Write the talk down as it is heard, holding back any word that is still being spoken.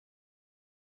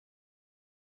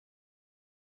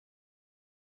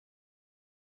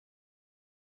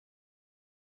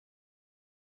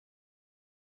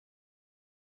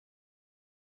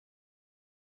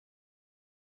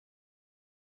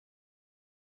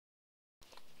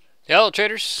Hello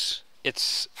traders,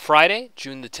 it's Friday,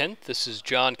 June the 10th. This is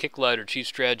John Kicklighter, Chief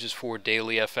Strategist for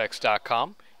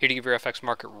DailyFX.com, here to give your FX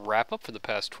market wrap-up for the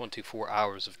past 24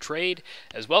 hours of trade,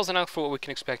 as well as an outlook for what we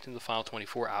can expect in the final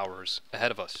 24 hours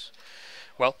ahead of us.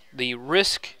 Well, the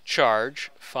risk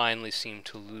charge finally seemed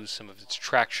to lose some of its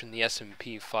traction. The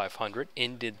S&P 500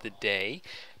 ended the day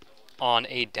on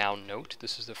a down note.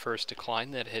 This is the first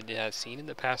decline that it has seen in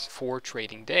the past 4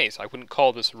 trading days. I wouldn't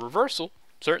call this a reversal,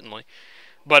 certainly,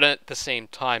 but at the same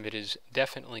time, it is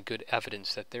definitely good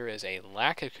evidence that there is a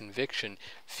lack of conviction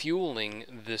fueling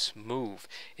this move.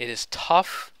 It is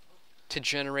tough to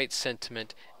generate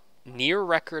sentiment near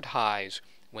record highs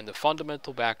when the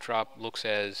fundamental backdrop looks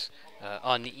as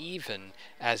uneven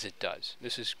as it does.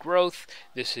 This is growth.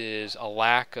 This is a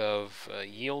lack of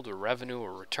yield or revenue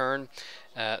or return.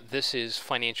 This is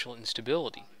financial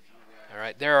instability. All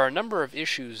right, there are a number of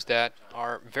issues that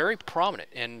are very prominent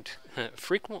and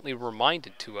frequently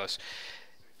reminded to us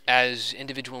as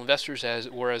individual investors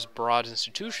or as broad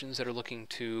institutions that are looking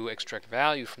to extract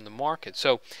value from the market.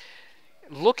 So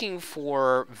looking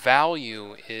for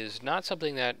value is not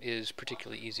something that is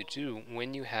particularly easy to do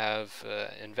when you have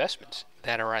investments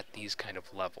that are at these kind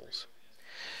of levels.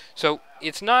 So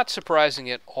it's not surprising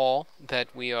at all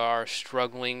that we are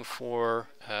struggling for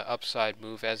upside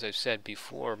move. As I've said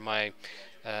before, my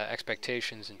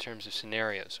expectations in terms of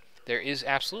scenarios. There is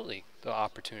absolutely the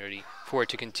opportunity for it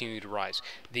to continue to rise.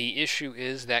 The issue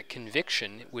is that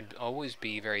conviction would always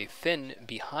be very thin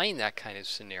behind that kind of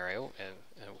scenario,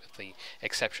 with the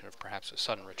exception of perhaps a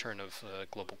sudden return of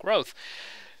global growth.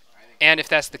 And if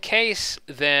that's the case,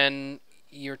 then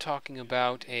you're talking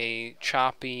about a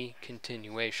choppy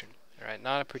continuation, right?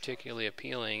 Not a particularly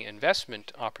appealing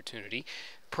investment opportunity,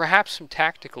 perhaps some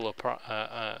tactical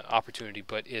opportunity,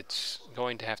 but it's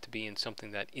going to have to be in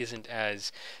something that isn't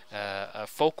as a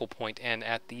focal point and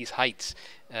at these heights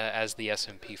as the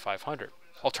S&P 500.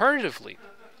 Alternatively,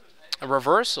 a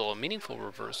reversal, a meaningful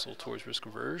reversal towards risk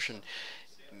aversion,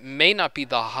 may not be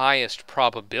the highest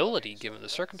probability given the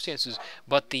circumstances,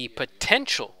 but the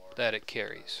potential that it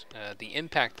carries, the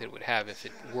impact that it would have if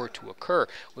it were to occur,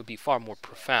 would be far more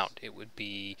profound. It would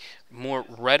be more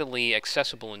readily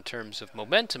accessible in terms of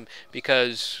momentum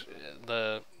because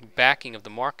the backing of the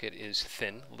market is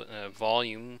thin,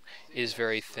 volume is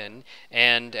very thin,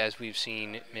 and as we've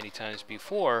seen many times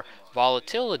before,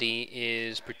 volatility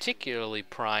is particularly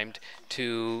primed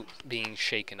to being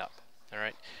shaken up. All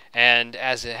right, and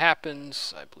as it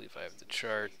happens, I believe I have the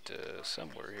chart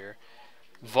somewhere here.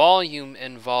 Volume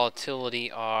and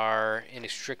volatility are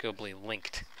inextricably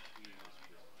linked.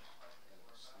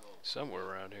 Somewhere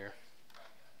around here.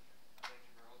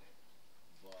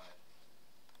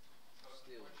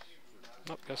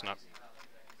 Nope, guess not.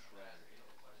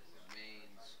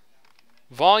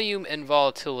 Volume and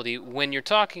volatility, when you're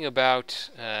talking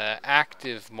about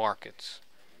active markets,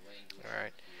 all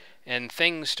right, and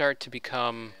things start to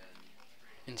become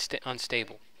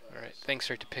unstable. All right, things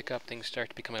start to pick up, things start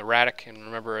to become erratic, and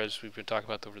remember, as we've been talking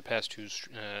about over the past 2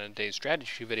 days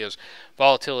strategy videos,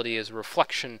 volatility is a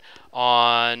reflection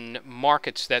on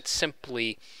markets that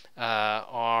simply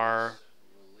are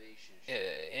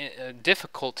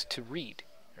difficult to read.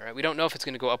 All right, we don't know if it's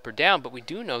going to go up or down, but we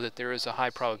do know that there is a high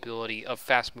probability of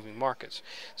fast-moving markets.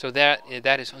 So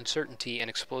that is uncertainty and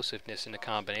explosiveness in a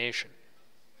combination.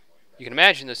 You can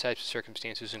imagine those types of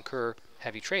circumstances incur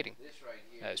heavy trading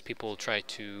as people try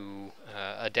to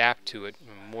adapt to it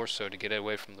more so to get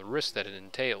away from the risk that it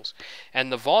entails.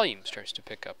 And the volume starts to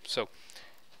pick up. So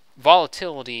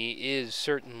volatility is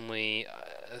certainly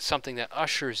something that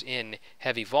ushers in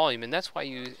heavy volume, and that's why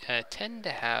you tend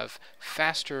to have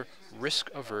faster risk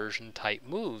aversion type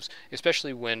moves,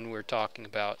 especially when we're talking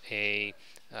about a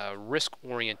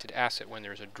risk-oriented asset, when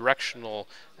there's a directional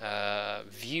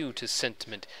view to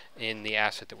sentiment in the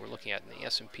asset that we're looking at. And the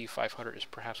S&P 500 is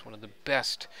perhaps one of the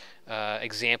best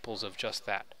examples of just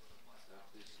that.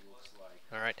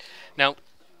 All right. Now,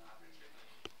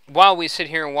 while we sit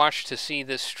here and watch to see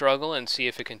this struggle and see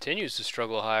if it continues to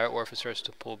struggle higher or if it starts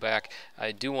to pull back,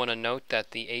 I do want to note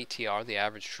that the ATR, the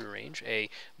average true range, a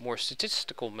more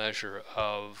statistical measure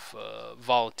of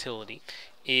volatility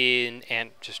and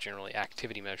just generally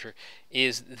activity measure,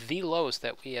 is the lowest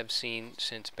that we have seen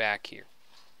since back here.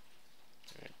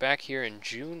 Back here in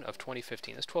June of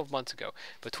 2015. That's 12 months ago.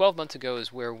 But 12 months ago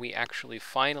is where we actually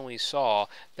finally saw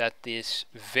that this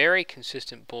very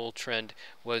consistent bull trend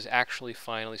was actually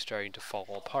finally starting to fall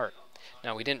apart.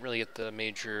 Now, we didn't really get the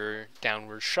major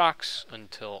downward shocks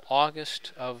until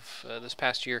August of this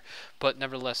past year, but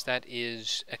nevertheless, that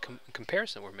is a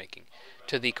comparison we're making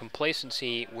to the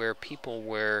complacency where people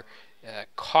were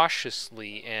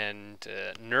cautiously and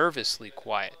nervously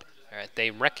quiet. All right,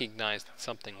 they recognized that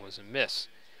something was amiss.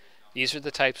 These are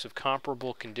the types of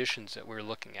comparable conditions that we're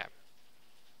looking at.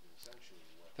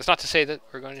 That's not to say that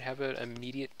we're going to have an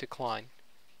immediate decline.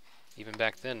 Even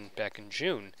back then, back in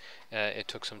June, it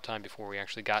took some time before we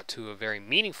actually got to a very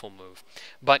meaningful move.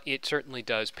 But it certainly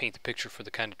does paint the picture for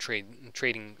the kind of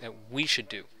trading that we should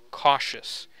do.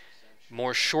 Cautious,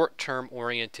 more short-term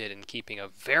oriented, and keeping a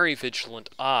very vigilant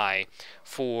eye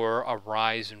for a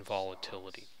rise in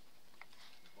volatility.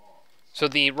 So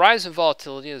the rise in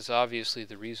volatility is obviously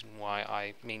the reason why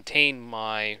I maintain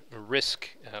my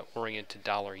risk-oriented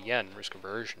dollar-yen, risk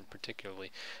aversion particularly.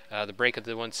 The break of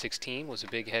the 116 was a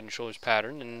big head and shoulders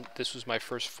pattern, and this was my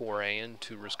first foray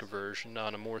into risk aversion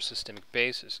on a more systemic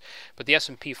basis. But the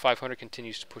S&P 500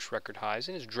 continues to push record highs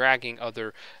and is dragging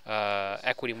other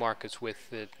equity markets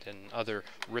with it and other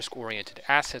risk-oriented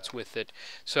assets with it.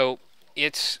 So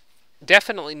it's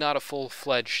definitely not a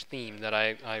full-fledged theme that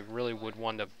I really would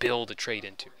want to build a trade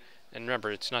into. And remember,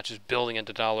 it's not just building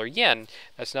into dollar-yen.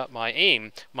 That's not my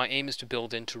aim. My aim is to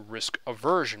build into risk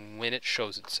aversion when it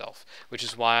shows itself, which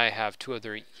is why I have two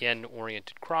other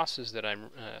yen-oriented crosses that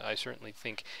I certainly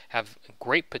think have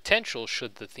great potential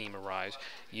should the theme arise.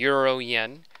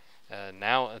 Euro-yen.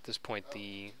 Now, at this point,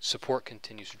 the support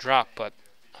continues to drop, but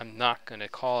I'm not going to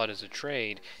call it as a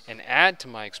trade and add to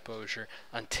my exposure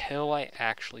until I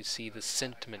actually see the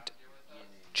sentiment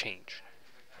change.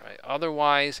 Right?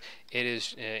 Otherwise, it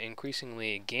is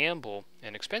increasingly a gamble,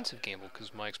 an expensive gamble,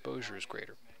 because my exposure is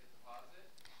greater.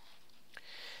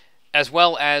 As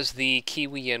well as the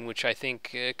Kiwi yen, which I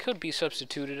think could be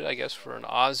substituted, I guess, for an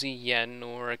Aussie yen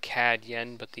or a CAD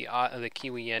yen, but the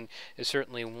Kiwi yen is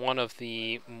certainly one of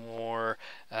the more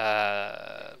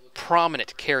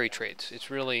prominent carry trades. It's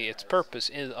really, its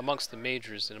purpose amongst the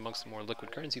majors and amongst the more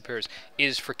liquid currency pairs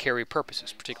is for carry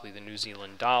purposes, particularly the New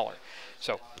Zealand dollar.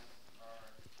 So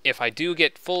if I do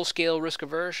get full-scale risk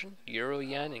aversion, Euro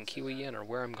yen and Kiwi yen are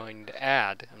where I'm going to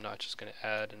add. I'm not just going to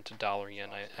add into dollar yen.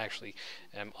 I actually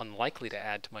am unlikely to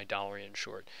add to my dollar yen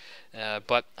short.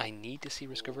 But I need to see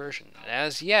risk aversion.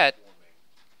 As yet,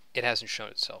 it hasn't shown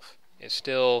itself. It's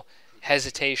still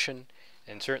hesitation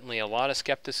and certainly a lot of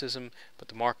skepticism, but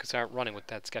the markets aren't running with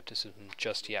that skepticism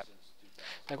just yet.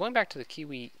 Now going back to the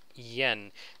Kiwi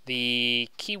yen, the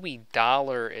Kiwi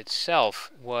dollar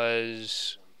itself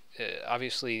was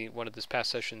obviously one of this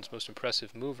past session's most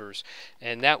impressive movers,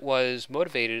 and that was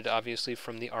motivated obviously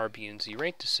from the RBNZ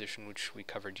rate decision, which we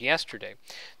covered yesterday.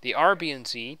 The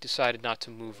RBNZ decided not to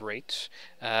move rates,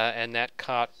 and that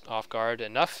caught off guard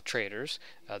enough traders,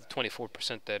 the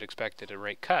 24% that expected a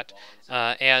rate cut,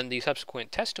 and the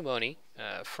subsequent testimony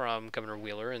from Governor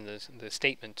Wheeler and the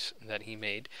statement that he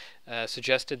made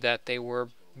suggested that they were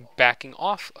backing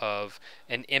off of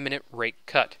an imminent rate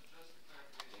cut.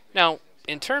 Now,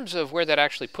 in terms of where that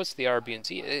actually puts the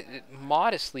RBNZ, it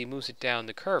modestly moves it down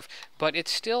the curve, but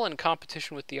it's still in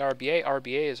competition with the RBA.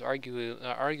 RBA is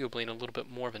arguably in a little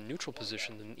bit more of a neutral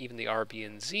position than even the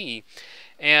RBNZ,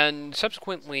 and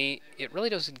subsequently, it really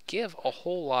doesn't give a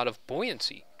whole lot of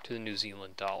buoyancy to the New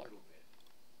Zealand dollar.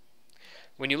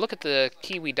 When you look at the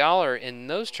Kiwi dollar in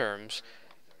those terms,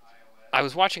 I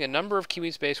was watching a number of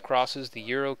Kiwi-based crosses. The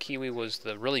Euro Kiwi was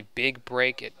the really big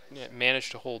break. It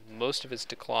managed to hold most of its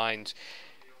declines,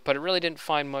 but it really didn't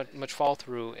find much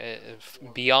fall-through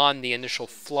beyond the initial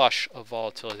flush of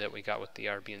volatility that we got with the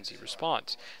RBNZ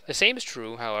response. The same is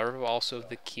true, however, also of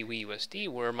the Kiwi USD,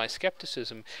 where my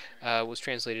skepticism was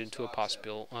translated into a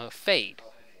possible fade.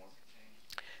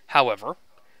 However,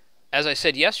 as I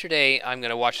said yesterday, I'm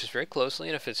going to watch this very closely,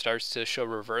 and if it starts to show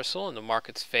reversal and the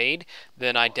markets fade,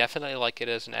 then I definitely like it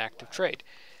as an active trade.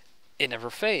 It never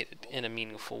faded in a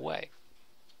meaningful way.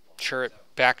 Sure, it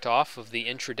backed off of the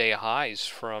intraday highs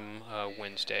from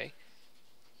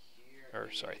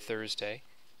Thursday,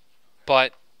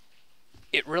 but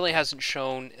it really hasn't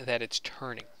shown that it's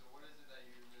turning.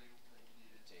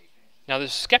 Now,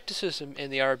 there's skepticism in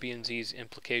the RBNZ's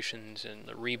implications and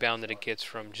the rebound that it gets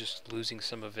from just losing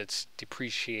some of its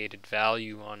depreciated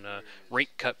value on a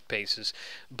rate cut basis,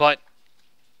 but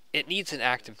it needs an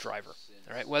active driver,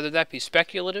 all right? Whether that be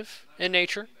speculative in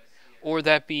nature or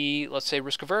that be, let's say,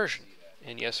 risk aversion.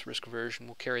 And yes, risk aversion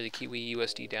will carry the Kiwi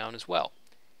USD down as well.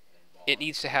 It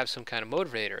needs to have some kind of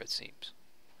motivator, it seems.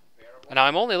 And now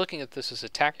I'm only looking at this as a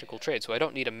tactical trade, so I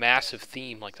don't need a massive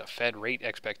theme like the Fed rate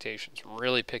expectations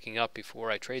really picking up before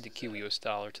I trade the Kiwi US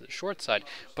dollar to the short side.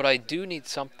 But I do need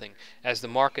something, as the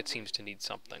market seems to need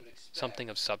something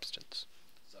of substance.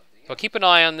 So keep an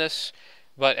eye on this.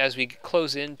 But as we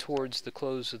close in towards the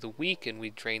close of the week and we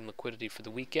drain liquidity for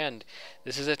the weekend,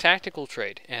 this is a tactical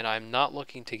trade, and I'm not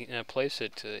looking to place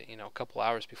it a couple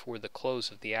hours before the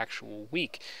close of the actual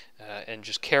week and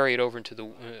just carry it over into the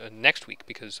next week,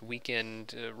 because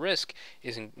weekend risk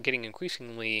is getting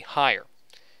increasingly higher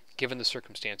given the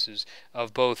circumstances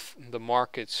of both the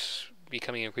markets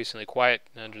becoming increasingly quiet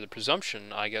under the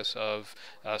presumption, I guess, of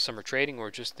summer trading, or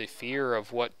just the fear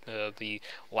of what the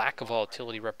lack of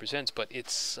volatility represents. But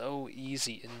it's so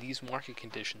easy in these market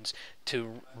conditions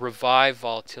to revive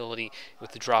volatility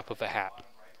with the drop of a hat,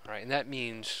 right? And that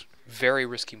means very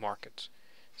risky markets.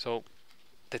 So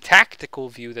the tactical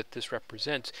view that this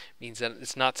represents means that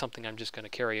it's not something I'm just going to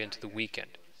carry into the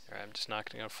weekend. I'm just not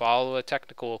going to follow a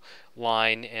technical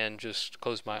line and just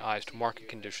close my eyes to market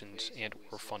conditions and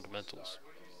or fundamentals.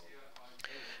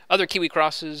 Other Kiwi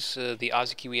crosses, the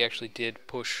Aussie Kiwi actually did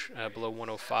push below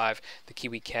 105. The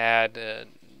Kiwi CAD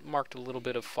marked a little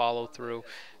bit of follow through,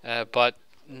 but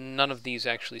none of these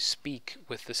actually speak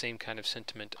with the same kind of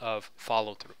sentiment of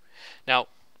follow through. Now,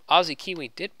 Aussie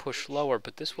Kiwi did push lower,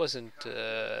 but this wasn't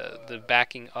the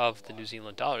backing of the New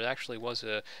Zealand dollar. It actually was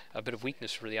a bit of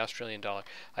weakness for the Australian dollar.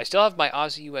 I still have my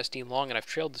Aussie USD long, and I've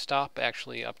trailed the stop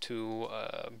actually up to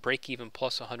break even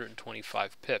plus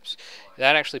 125 pips.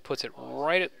 That actually puts it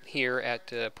right here at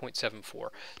 0.74.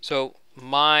 So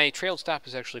my trailed stop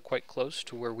is actually quite close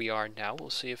to where we are now. We'll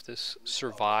see if this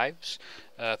survives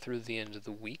through the end of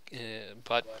the week,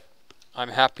 but I'm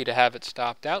happy to have it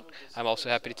stopped out. I'm also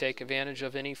happy to take advantage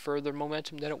of any further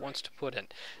momentum that it wants to put in.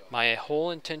 My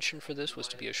whole intention for this was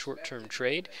to be a short-term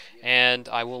trade, and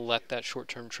I will let that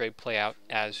short-term trade play out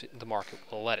as the market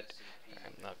will let it.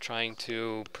 I'm not trying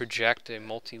to project a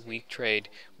multi-week trade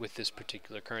with this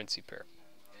particular currency pair.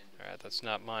 That's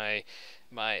not my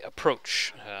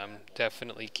approach. I'm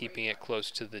definitely keeping it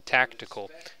close to the tactical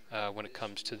when it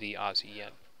comes to the Aussie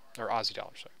yen, or Aussie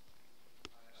dollar, sorry.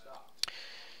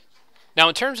 Now,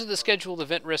 in terms of the scheduled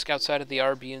event risk outside of the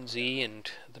RBNZ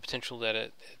and the potential that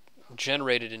it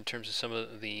generated in terms of some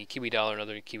of the Kiwi dollar and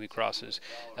other Kiwi crosses,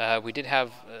 we did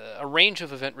have a range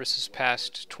of event risks this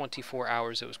past 24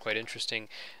 hours that was quite interesting.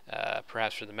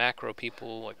 Perhaps for the macro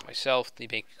people like myself, the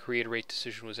Bank of Korea rate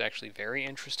decision was actually very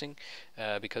interesting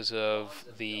because of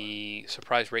the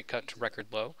surprise rate cut to record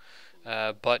low.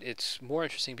 But it's more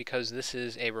interesting because this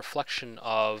is a reflection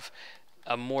of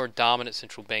a more dominant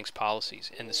central bank's policies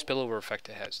and the spillover effect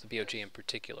it has, the BOJ in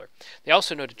particular. They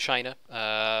also noted China,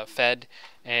 Fed,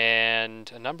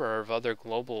 and a number of other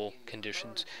global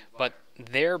conditions, but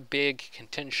their big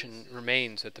contention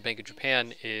remains that the Bank of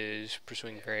Japan is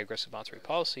pursuing very aggressive monetary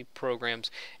policy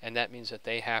programs, and that means that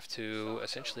they have to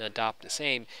essentially adopt the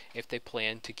same if they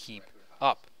plan to keep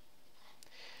up.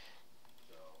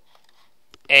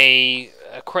 An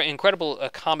incredible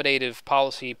accommodative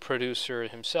policy producer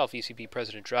himself, ECB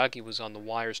President Draghi, was on the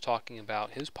wires talking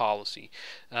about his policy,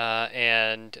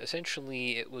 and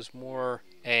essentially it was more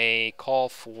a call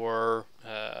for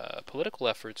political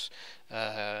efforts,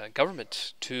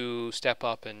 government to step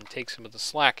up and take some of the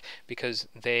slack because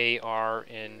they are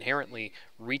inherently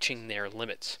reaching their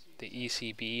limits. The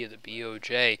ECB, the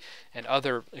BOJ, and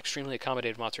other extremely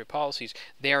accommodative monetary policies,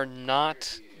 they are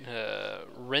not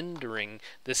rendering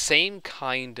the same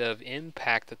kind of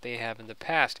impact that they have in the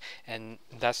past, and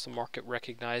that's the market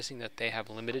recognizing that they have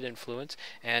limited influence,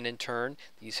 and in turn,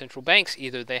 these central banks,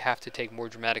 either they have to take more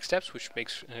dramatic steps, which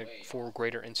makes for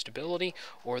greater instability,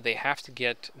 or they have to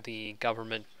get the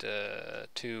government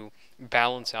to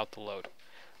balance out the load.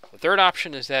 The third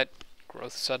option is that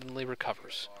growth suddenly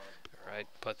recovers. Right,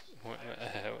 but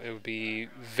it would be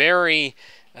very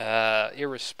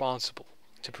irresponsible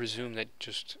to presume that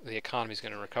just the economy is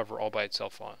going to recover all by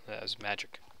itself as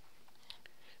magic.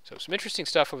 So some interesting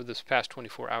stuff over this past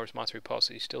 24 hours. Monetary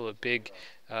policy is still a big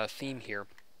theme here.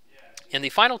 In the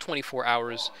final 24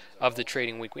 hours of the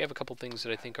trading week, we have a couple things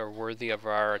that I think are worthy of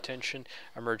our attention.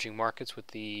 Emerging markets with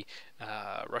the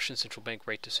Russian central bank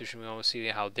rate decision. We want to see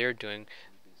how they're doing.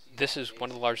 This is one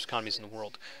of the largest economies in the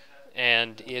world,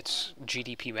 and its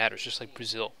GDP matters, just like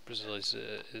Brazil. Brazil is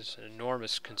an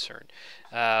enormous concern,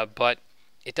 but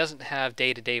it doesn't have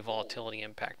day-to-day volatility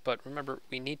impact. But remember,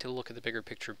 we need to look at the bigger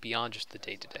picture beyond just the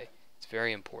day-to-day. It's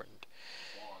very important.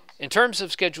 In terms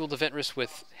of scheduled event risk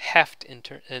with heft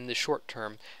in the short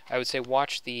term, I would say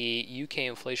watch the UK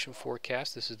inflation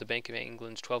forecast. This is the Bank of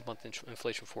England's 12-month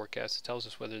inflation forecast. It tells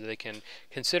us whether they can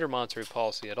consider monetary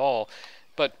policy at all.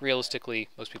 But realistically,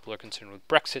 most people are concerned with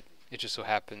Brexit. It just so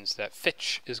happens that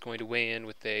Fitch is going to weigh in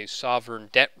with a sovereign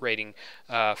debt rating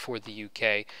for the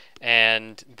UK,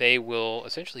 and they will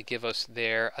essentially give us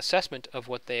their assessment of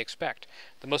what they expect.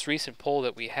 The most recent poll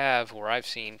that we have, or I've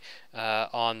seen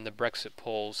on the Brexit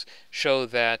polls, show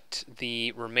that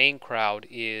the Remain crowd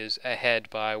is ahead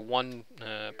by 1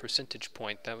 percentage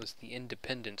point. That was the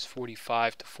Independents,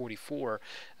 45 to 44.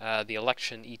 The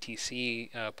election ETC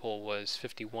poll was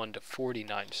 51 to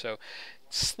 49. So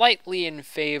slightly in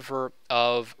favor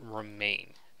of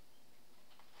Remain.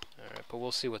 All right, but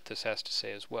we'll see what this has to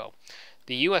say as well.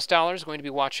 The U.S. dollar is going to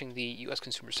be watching the U.S.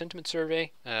 Consumer Sentiment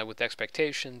Survey with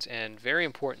expectations, and very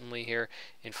importantly here,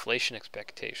 inflation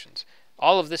expectations.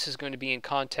 All of this is going to be in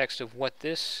context of what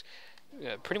this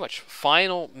pretty much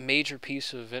final major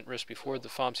piece of event risk before the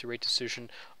FOMC rate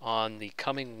decision on the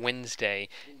coming Wednesday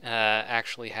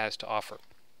actually has to offer.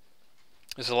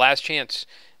 This is the last chance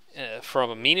from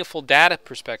a meaningful data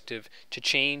perspective to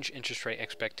change interest rate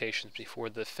expectations before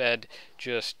the Fed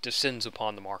just descends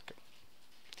upon the market.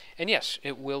 And yes,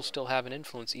 it will still have an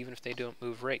influence even if they don't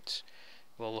move rates.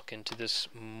 We'll look into this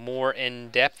more in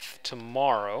depth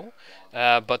tomorrow,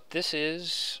 but this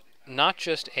is not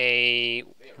just a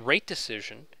rate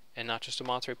decision and not just a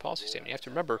monetary policy statement. You have to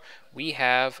remember, we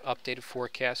have updated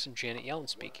forecasts and Janet Yellen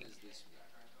speaking.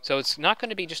 So it's not going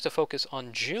to be just a focus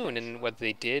on June and whether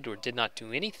they did or did not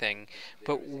do anything,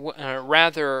 but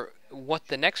rather what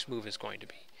the next move is going to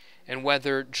be. And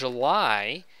whether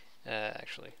July,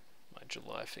 actually, my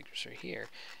July figures are here,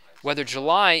 whether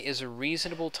July is a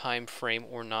reasonable time frame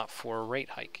or not for a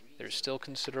rate hike. There's still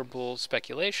considerable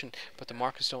speculation, but the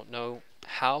markets don't know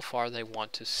how far they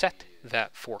want to set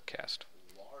that forecast.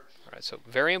 All right, so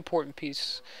very important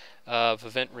piece of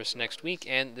event risk next week,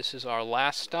 and this is our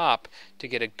last stop to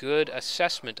get a good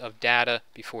assessment of data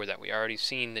before that. We already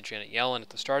seen that Janet Yellen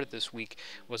at the start of this week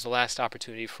was the last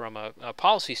opportunity from a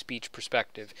policy speech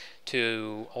perspective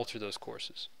to alter those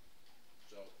courses.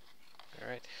 All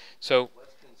right, so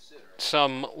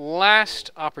some last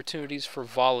opportunities for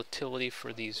volatility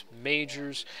for these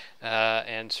majors,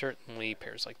 and certainly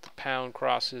pairs like the pound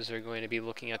crosses are going to be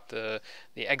looking at the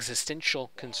existential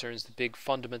concerns, the big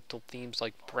fundamental themes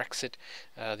like Brexit.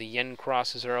 The yen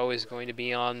crosses are always going to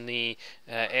be on the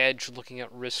edge, looking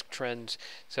at risk trends.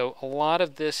 So a lot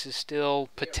of this is still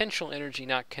potential energy,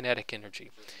 not kinetic energy.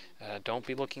 Don't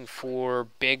be looking for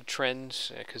big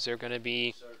trends because they're going to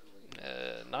be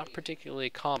not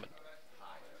particularly common.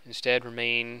 Instead,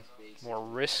 remain more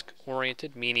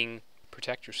risk-oriented, meaning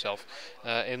protect yourself,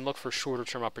 and look for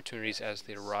shorter-term opportunities as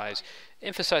they arise,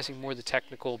 emphasizing more the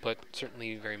technical, but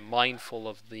certainly very mindful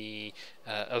of the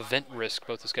event risk,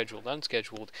 both the scheduled and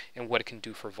unscheduled, and what it can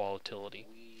do for volatility.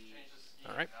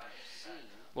 All right.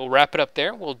 We'll wrap it up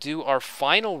there. We'll do our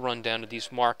final rundown of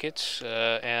these markets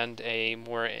and a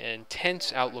more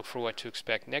intense outlook for what to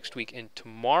expect next week in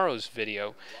tomorrow's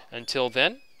video. Until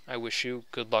then, I wish you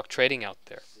good luck trading out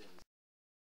there.